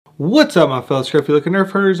What's up, my fellow scruffy looking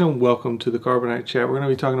nerf herders, and welcome to the Carbonite Chat. We're going to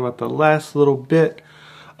be talking about the last little bit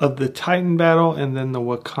of the Titan battle and then the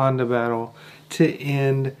Wakanda battle to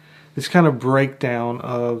end this kind of breakdown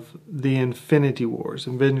of the Infinity Wars,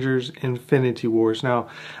 Avengers Infinity Wars. Now,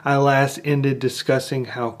 I last ended discussing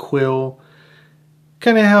how Quill,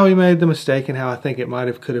 kind of how he made the mistake and how I think it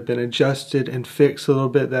could have been adjusted and fixed a little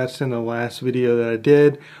bit. That's in the last video that I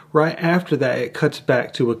did. Right after that, it cuts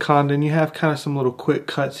back to Wakanda, and you have kind of some little quick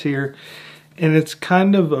cuts here. And it's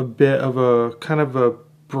kind of a bit of a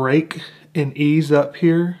break and ease up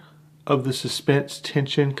here of the suspense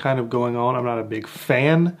tension kind of going on. I'm not a big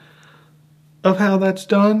fan of how that's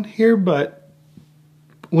done here, but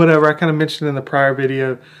whatever. I kind of mentioned in the prior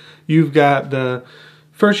video, you've got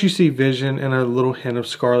first you see Vision and a little hint of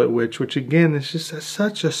Scarlet Witch, which again is just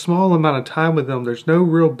such a small amount of time with them. There's no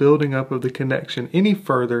real building up of the connection any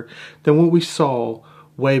further than what we saw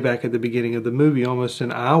way back at the beginning of the movie almost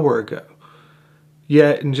an hour ago.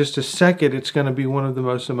 Yet in just a second, it's going to be one of the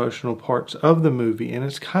most emotional parts of the movie, and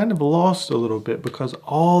it's kind of lost a little bit because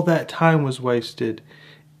all that time was wasted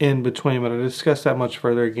in between. But I discussed that much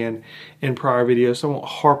further again in prior videos, so I won't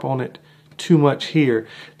harp on it too much here.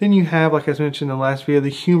 Then you have, like I mentioned in the last video, the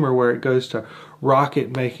humor where it goes to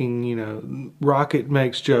Rocket making, Rocket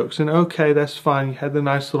makes jokes, and okay, that's fine. You had the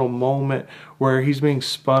nice little moment where he's being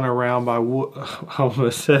spun around by I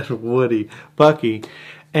almost said Woody, Bucky,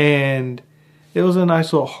 and it was a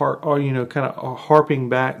nice little kind of harping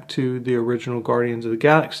back to the original Guardians of the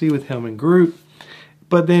Galaxy with him and Groot.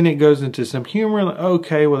 But then it goes into some humor, like,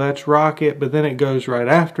 okay, well, that's Rocket. But then it goes right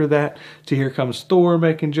after that to here comes Thor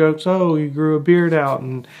making jokes. Oh, you grew a beard out.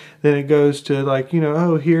 And then it goes to like,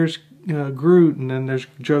 oh, here's Groot. And then there's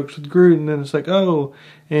jokes with Groot. And then it's like, oh,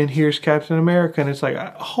 and here's Captain America. And it's like,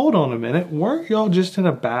 hold on a minute. Weren't y'all just in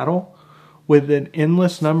a battle with an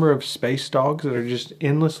endless number of space dogs that are just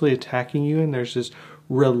endlessly attacking you? And there's this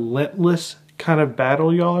relentless kind of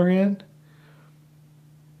battle y'all are in?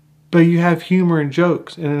 But you have humor and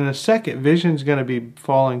jokes, and in a second, Vision's going to be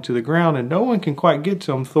falling to the ground, and no one can quite get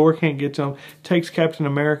to him. Thor can't get to him. It takes Captain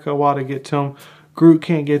America a while to get to him. Groot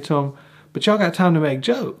can't get to him. But y'all got time to make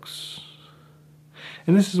jokes.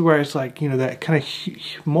 And this is where it's like, that kind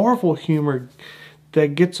of Marvel humor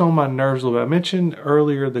that gets on my nerves a little bit. I mentioned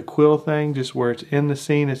earlier the Quill thing, just where it's in the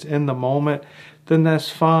scene, it's in the moment. Then that's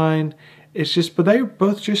fine. It's just, but they're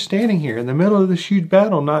both just standing here in the middle of this huge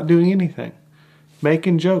battle, not doing anything.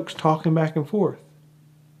 Making jokes, talking back and forth.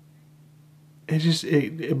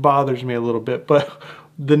 It bothers me a little bit. But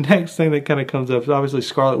the next thing that kind of comes up is obviously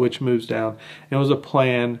Scarlet Witch moves down. And it was a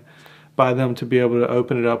plan by them to be able to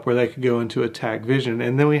open it up where they could go into attack Vision.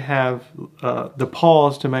 And then we have the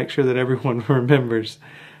pause to make sure that everyone remembers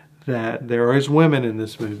that there is women in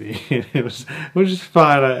this movie. It was just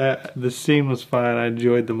fine. The scene was fine. I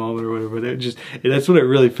enjoyed the moment or whatever. That's what it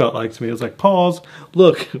really felt like to me. It was like, pause,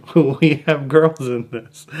 look, we have girls in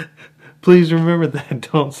this. Please remember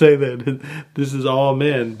that. Don't say that this is all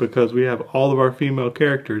men, because we have all of our female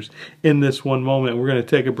characters in this one moment. We're going to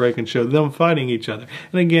take a break and show them fighting each other.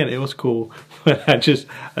 And again, it was cool. But that's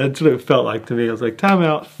what it felt like to me. I was like, time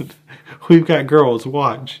out. We've got girls.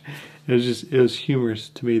 Watch. It was humorous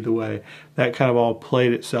to me the way that kind of all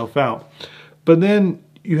played itself out. But then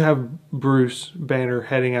you have Bruce Banner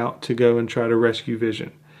heading out to go and try to rescue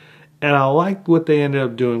Vision. And I like what they ended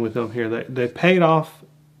up doing with them here. They paid off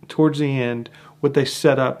towards the end what they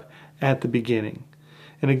set up at the beginning.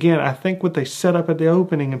 And again, I think what they set up at the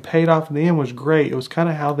opening and paid off in the end was great. It was kind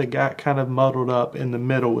of how they got kind of muddled up in the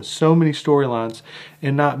middle with so many storylines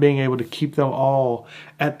and not being able to keep them all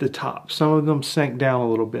at the top. Some of them sank down a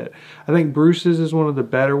little bit. I think Bruce's is one of the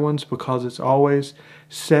better ones because it's always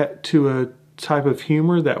set to a type of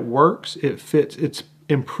humor that works. It fits. It's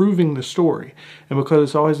improving the story. And because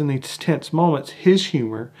it's always in these tense moments, his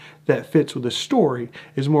humor that fits with the story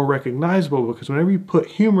is more recognizable, because whenever you put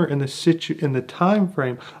humor in the time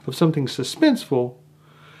frame of something suspenseful,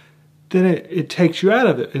 then it takes you out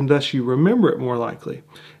of it, and thus you remember it more likely.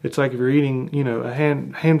 It's like if you're eating,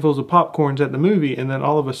 handfuls of popcorns at the movie, and then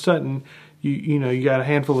all of a sudden you got a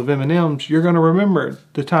handful of M&Ms, you're going to remember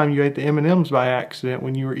the time you ate the M&Ms by accident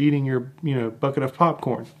when you were eating your bucket of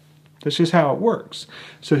popcorn. That's just how it works.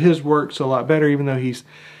 So his works a lot better, even though he's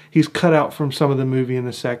cut out from some of the movie in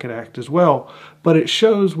the second act as well. But it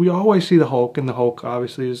shows, we always see the Hulk, and the Hulk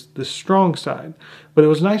obviously is the strong side. But it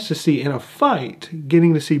was nice to see in a fight,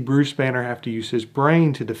 getting to see Bruce Banner have to use his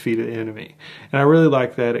brain to defeat an enemy. And I really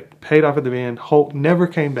like that. It paid off at the end. Hulk never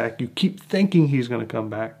came back. You keep thinking he's going to come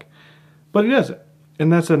back, but he doesn't.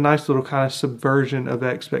 And that's a nice little kind of subversion of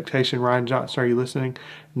expectation. Rian Johnson, are you listening?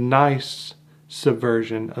 Nice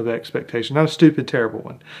subversion of expectation. Not a stupid, terrible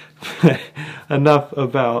one. Enough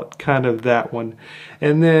about kind of that one.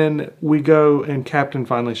 And then we go and Captain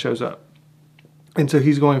finally shows up. And so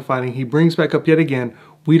he's going fighting. He brings back up yet again,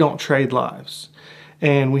 we don't trade lives.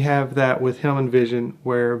 And we have that with him and Vision,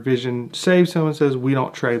 where Vision saves him and says, we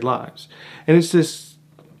don't trade lives. And it's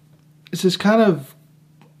this kind of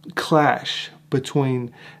clash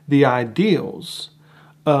between the ideals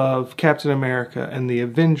of Captain America and the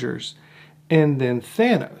Avengers and then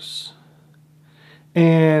Thanos.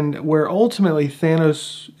 And where ultimately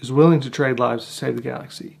Thanos is willing to trade lives to save the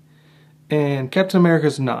galaxy. And Captain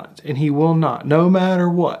America's not. And he will not. No matter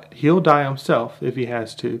what. He'll die himself if he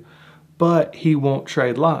has to. But he won't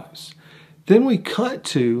trade lives. Then we cut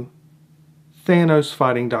to Thanos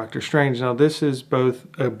fighting Doctor Strange. Now this is both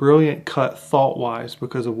a brilliant cut thought-wise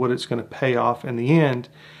because of what it's going to pay off in the end.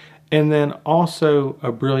 And then also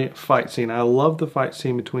a brilliant fight scene. I love the fight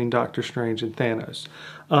scene between Doctor Strange and Thanos.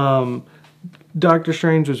 Doctor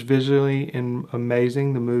Strange was visually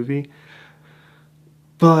amazing, the movie.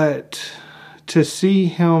 But to see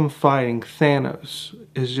him fighting Thanos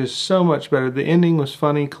is just so much better. The ending was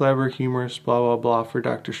funny, clever, humorous, blah, blah, blah for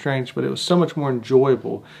Doctor Strange. But it was so much more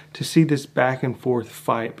enjoyable to see this back and forth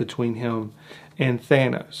fight between him and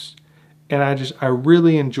Thanos. And I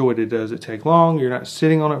really enjoyed it. Does it take long? You're not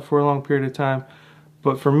sitting on it for a long period of time.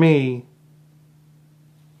 But for me,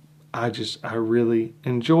 I really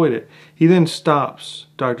enjoyed it. He then stops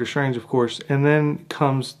Doctor Strange, of course, and then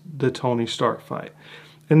comes the Tony Stark fight.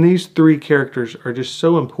 And these three characters are just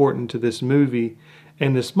so important to this movie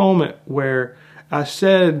and this moment where I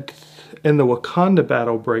said in the Wakanda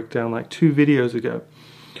battle breakdown like 2 videos ago,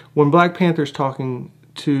 when Black Panther's talking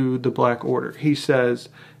to the Black Order, he says,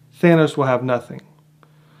 Thanos will have nothing.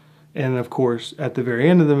 And of course, at the very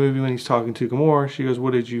end of the movie, when he's talking to Gamora, she goes,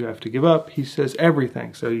 what did you have to give up? He says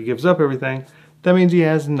everything. So he gives up everything. That means he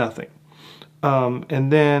has nothing.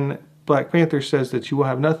 And then Black Panther says that he will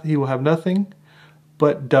have nothing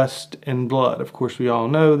but dust and blood. Of course, we all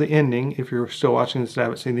know the ending. If you're still watching this and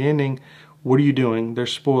haven't seen the ending, what are you doing?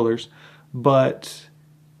 There's spoilers. But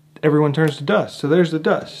everyone turns to dust. So there's the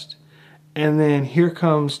dust. And then here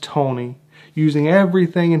comes Tony, using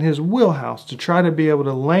everything in his wheelhouse to try to be able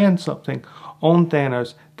to land something on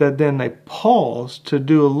Thanos, that then they pause to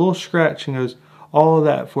do a little scratch and goes, all of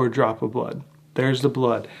that for a drop of blood. There's the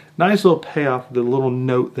blood. Nice little payoff, the little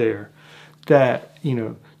note there that,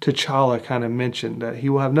 T'Challa kind of mentioned, that he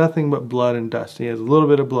will have nothing but blood and dust. He has a little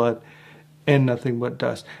bit of blood and nothing but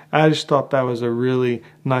dust. I just thought that was a really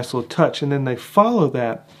nice little touch. And then they follow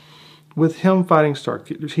that with him fighting Stark.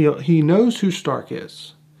 He knows who Stark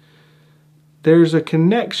is. There's a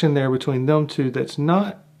connection there between them two that's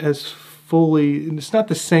not as fully, it's not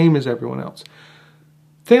the same as everyone else.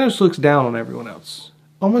 Thanos looks down on everyone else.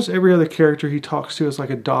 Almost every other character he talks to is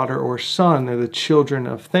like a daughter or a son. They're the children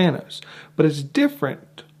of Thanos. But it's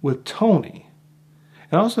different with Tony.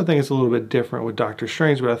 And I also think it's a little bit different with Doctor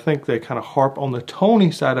Strange, but I think they kind of harp on the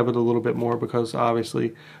Tony side of it a little bit more because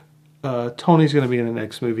obviously Tony's going to be in the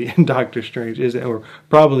next movie and Doctor Strange isn't, or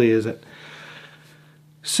probably isn't.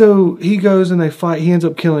 So he goes and they fight. He ends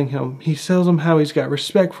up killing him. He tells him how he's got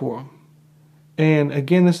respect for him. And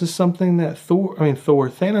again, this is something that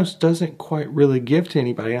Thanos doesn't quite really give to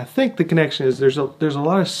anybody. I think the connection is there's a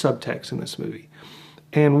lot of subtext in this movie.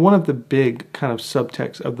 And one of the big kind of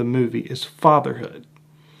subtexts of the movie is fatherhood.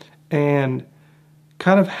 And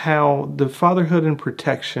kind of how the fatherhood and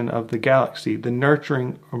protection of the galaxy, the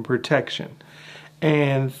nurturing and protection.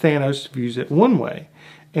 And Thanos views it one way.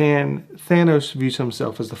 And Thanos views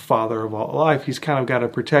himself as the father of all life. He's kind of got to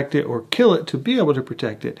protect it or kill it to be able to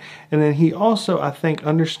protect it. And then he also, I think,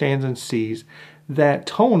 understands and sees that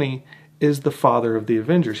Tony is the father of the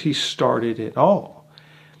Avengers. He started it all.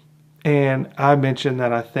 And I mentioned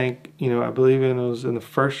that I think, I believe it was in the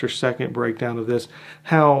first or second breakdown of this,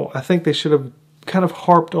 how I think they should have kind of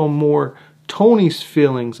harped on more Tony's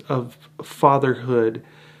feelings of fatherhood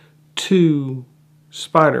to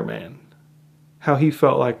Spider-Man. How he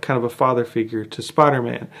felt like kind of a father figure to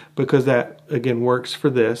Spider-Man, because that, again, works for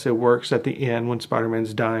this. It works at the end when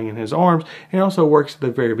Spider-Man's dying in his arms, and it also works at the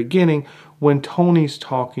very beginning when Tony's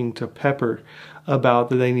talking to Pepper about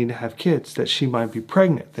that they need to have kids, that she might be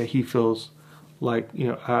pregnant, that he feels like,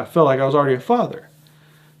 I felt like I was already a father.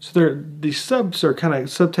 So these subtexts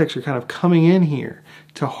are kind of coming in here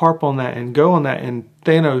to harp on that and go on that, and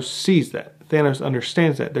Thanos sees that. Thanos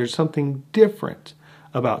understands that. There's something different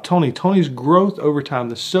about Tony. Tony's growth over time,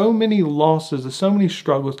 there's so many losses, there's so many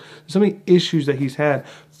struggles, there's so many issues that he's had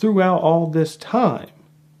throughout all this time.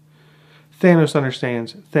 Thanos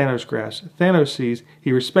understands, Thanos grasps, Thanos sees,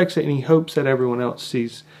 he respects it, and he hopes that everyone else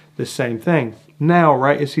sees the same thing. Now,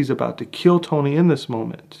 right as he's about to kill Tony in this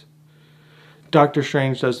moment, Doctor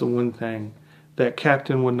Strange does the one thing that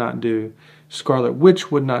Captain would not do, Scarlet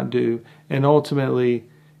Witch would not do, and ultimately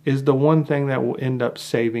is the one thing that will end up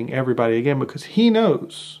saving everybody again, because he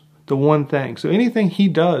knows the one thing. So anything he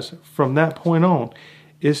does from that point on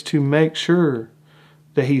is to make sure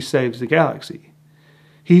that he saves the galaxy.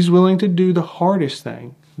 He's willing to do the hardest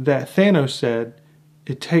thing that Thanos said.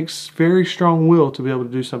 It takes very strong will to be able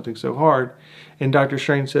to do something so hard. And Doctor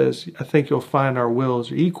Strange says, I think you'll find our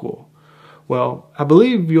wills are equal. Well, I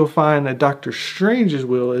believe you'll find that Doctor Strange's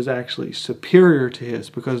will is actually superior to his,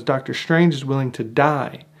 because Doctor Strange is willing to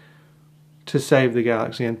die to save the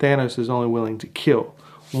galaxy, and Thanos is only willing to kill.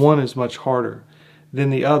 One is much harder than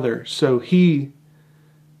the other, so he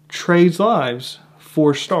trades lives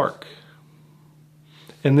for Stark.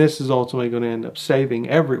 And this is ultimately going to end up saving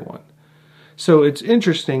everyone. So it's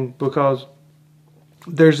interesting because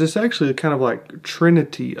there's this actually kind of like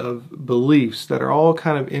trinity of beliefs that are all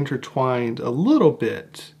kind of intertwined a little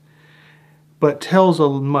bit, but tells a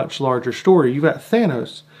much larger story. You've got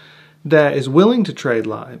Thanos that is willing to trade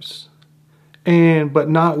lives, but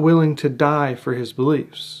not willing to die for his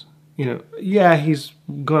beliefs. You know, yeah, he's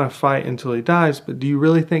going to fight until he dies, but do you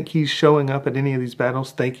really think he's showing up at any of these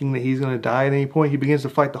battles thinking that he's going to die at any point? He begins to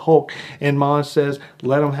fight the Hulk, and Maz says,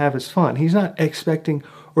 let him have his fun. He's not expecting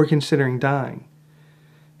or considering dying.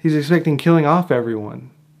 He's expecting killing off everyone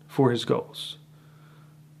for his goals.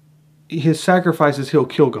 His sacrifice is he'll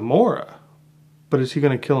kill Gamora, but is he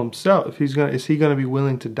going to kill himself? Is he going to be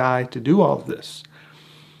willing to die to do all of this?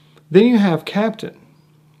 Then you have Captain,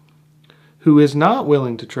 who is not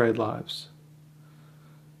willing to trade lives,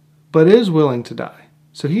 but is willing to die.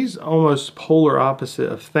 So he's almost polar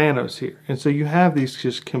opposite of Thanos here. And so you have these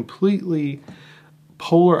just completely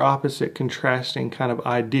polar opposite, contrasting kind of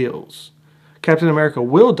ideals. Captain America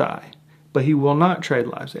will die, but he will not trade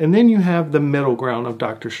lives. And then you have the middle ground of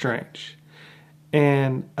Doctor Strange.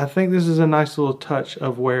 And I think this is a nice little touch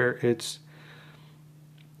of where it's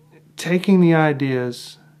taking the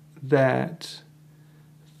ideas that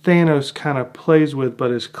Thanos kind of plays with,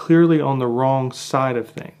 but is clearly on the wrong side of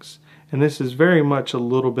things. And this is very much a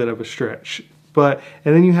little bit of a stretch. And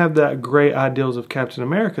then you have that great ideals of Captain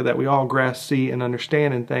America that we all grasp, see, and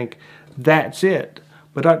understand and think, that's it.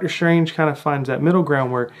 But Doctor Strange kind of finds that middle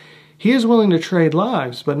ground where he is willing to trade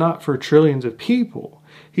lives, but not for trillions of people.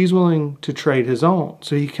 He's willing to trade his own.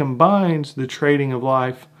 So he combines the trading of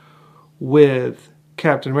life with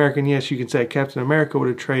Captain America. And yes, you can say Captain America would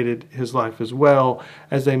have traded his life as well,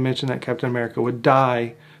 as they mentioned that Captain America would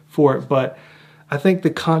die for it. But I think the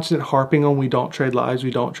constant harping on we don't trade lives,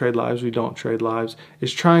 we don't trade lives, we don't trade lives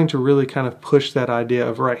is trying to really kind of push that idea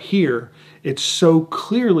of right here, it's so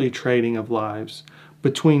clearly trading of lives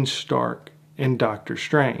between Stark and Doctor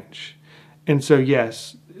Strange. And so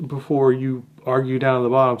yes, before you argue down at the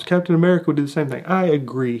bottoms, Captain America would do the same thing. I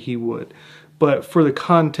agree he would. But for the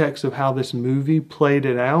context of how this movie played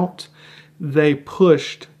it out, they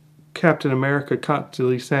pushed Captain America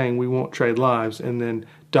constantly saying we won't trade lives, and then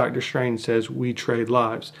Doctor Strange says we trade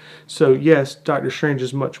lives. So yes, Doctor Strange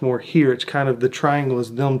is much more here. It's kind of the triangle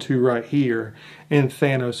is them two right here and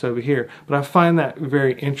Thanos over here. But I find that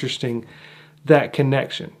very interesting, that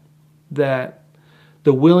connection, that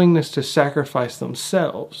the willingness to sacrifice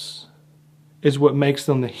themselves is what makes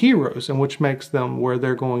them the heroes and which makes them where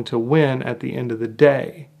they're going to win at the end of the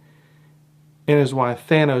day. And is why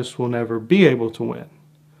Thanos will never be able to win,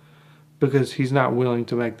 because he's not willing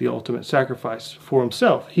to make the ultimate sacrifice for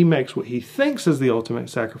himself. He makes what he thinks is the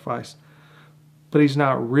ultimate sacrifice, but he's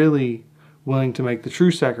not really willing to make the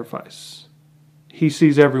true sacrifice. He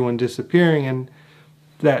sees everyone disappearing and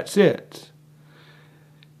that's it.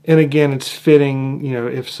 And again, it's fitting,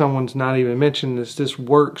 if someone's not even mentioned this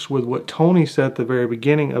works with what Tony said at the very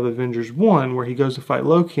beginning of Avengers 1, where he goes to fight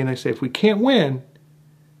Loki and they say, if we can't win,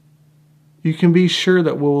 you can be sure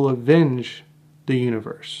that we'll avenge the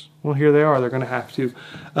universe. Well, here they are. They're going to have to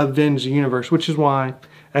avenge the universe, which is why,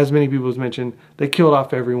 as many people have mentioned, they killed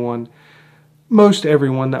off everyone, most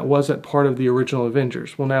everyone that wasn't part of the original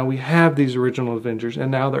Avengers. Well, now we have these original Avengers, and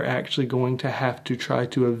now they're actually going to have to try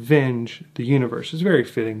to avenge the universe. It's very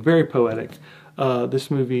fitting, very poetic. This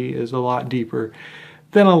movie is a lot deeper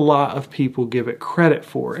than a lot of people give it credit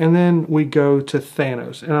for. And then we go to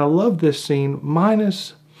Thanos, and I love this scene,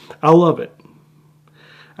 I love it.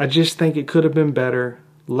 I just think it could have been better,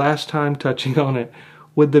 last time touching on it,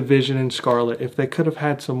 with the Vision and Scarlet, if they could have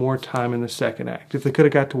had some more time in the second act. If they could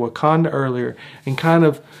have got to Wakanda earlier and kind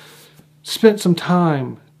of spent some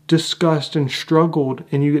time discussed and struggled,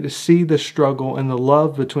 and you get to see the struggle and the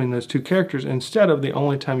love between those two characters instead of the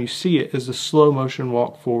only time you see it is the slow motion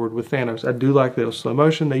walk forward with Thanos. I do like the slow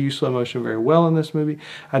motion. They use slow motion very well in this movie.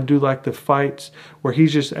 I do like the fights where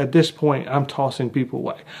he's just, at this point, I'm tossing people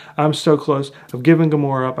away. I'm so close. I've given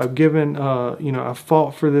Gamora up. I've given, I've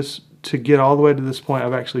fought for this to get all the way to this point.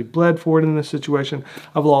 I've actually bled for it in this situation.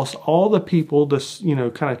 I've lost all the people, this,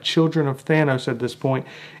 kind of children of Thanos at this point,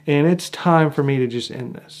 and it's time for me to just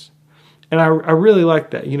end this. And I really like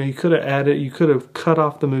that. You could have added, you could have cut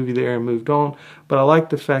off the movie there and moved on, but I like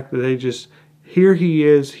the fact that they just, here he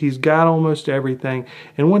is, he's got almost everything,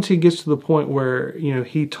 and once he gets to the point where,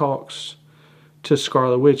 he talks to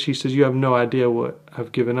Scarlet Witch, he says, "You have no idea what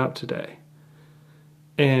I've given up today."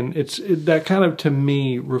 And that kind of, to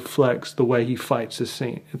me, reflects the way he fights this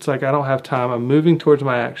scene. It's like, I don't have time. I'm moving towards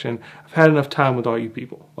my action. I've had enough time with all you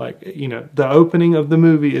people. Like, the opening of the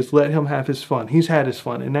movie is let him have his fun. He's had his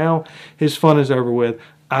fun. And now his fun is over with.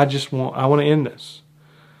 I want to end this.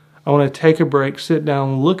 I want to take a break, sit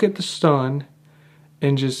down, look at the sun,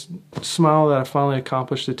 and just smile that I finally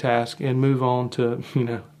accomplished the task and move on to,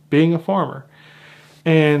 being a farmer.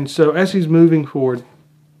 And so as he's moving forward,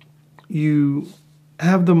 you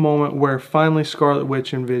have the moment where finally Scarlet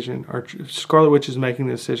Witch and Vision, or Scarlet Witch is making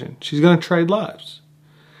the decision. She's going to trade lives.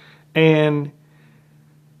 And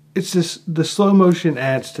it's the slow motion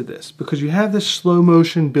adds to this, because you have this slow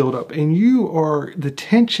motion build up, and the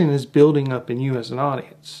tension is building up in you as an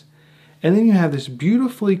audience. And then you have this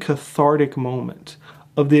beautifully cathartic moment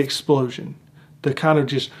of the explosion, the kind of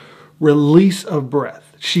just release of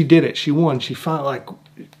breath. She did it. She won. She finally,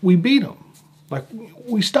 we beat him.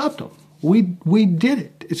 We stopped him. We did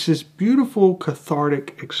it. It's this beautiful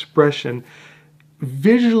cathartic expression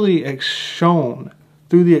visually shown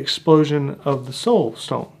through the explosion of the Soul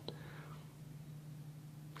Stone.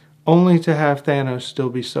 Only to have Thanos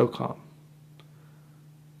still be so calm.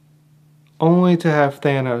 Only to have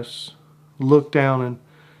Thanos look down and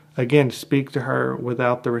again speak to her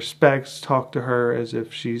without the respects, talk to her as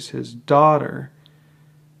if she's his daughter,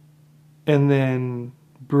 and then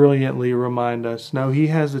brilliantly remind us, no, he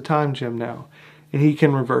has the time gem now, and he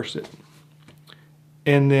can reverse it.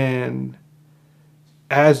 And then,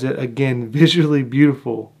 as it, again, visually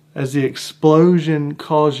beautiful, as the explosion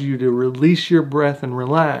calls you to release your breath and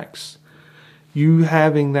relax, you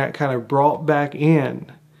having that kind of brought back in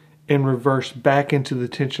and reversed back into the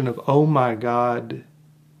tension of, oh my God,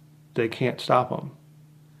 they can't stop him.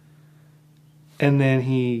 And then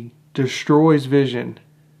he destroys Vision.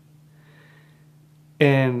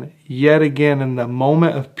 And yet again, in the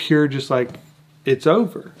moment of pure, just like, it's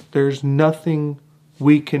over. There's nothing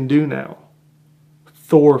we can do now.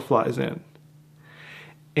 Thor flies in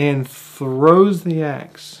and throws the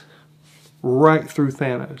axe right through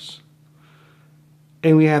Thanos.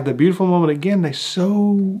 And we have the beautiful moment again.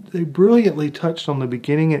 They brilliantly touched on the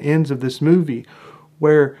beginning and ends of this movie,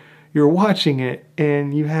 where you're watching it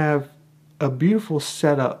and you have a beautiful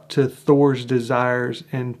setup to Thor's desires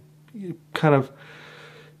and kind of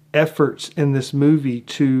efforts in this movie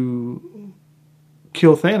to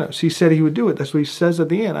kill Thanos. He said he would do it. That's what he says at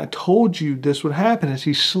the end. I told you this would happen, as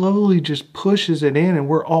he slowly just pushes it in, and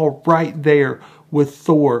we're all right there with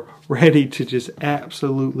Thor, ready to just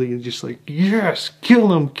absolutely just like, yes,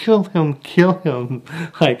 kill him, kill him, kill him.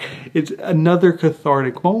 Like, it's another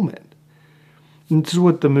cathartic moment. And this is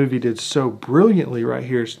what the movie did so brilliantly right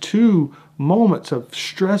here, is two moments of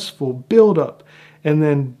stressful buildup, and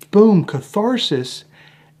then boom, catharsis.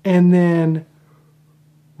 And then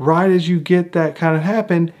right as you get that kind of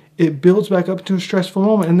happen, it builds back up to a stressful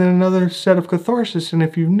moment, and then another set of catharsis. And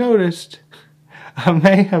if you've noticed, I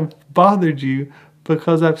may have bothered you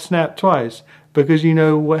because I've snapped twice, because you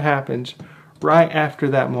know what happens right after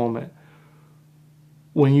that moment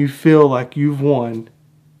when you feel like you've won,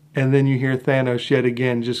 and then you hear Thanos yet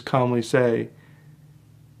again just calmly say,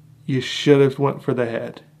 you should have went for the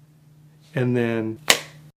head. And then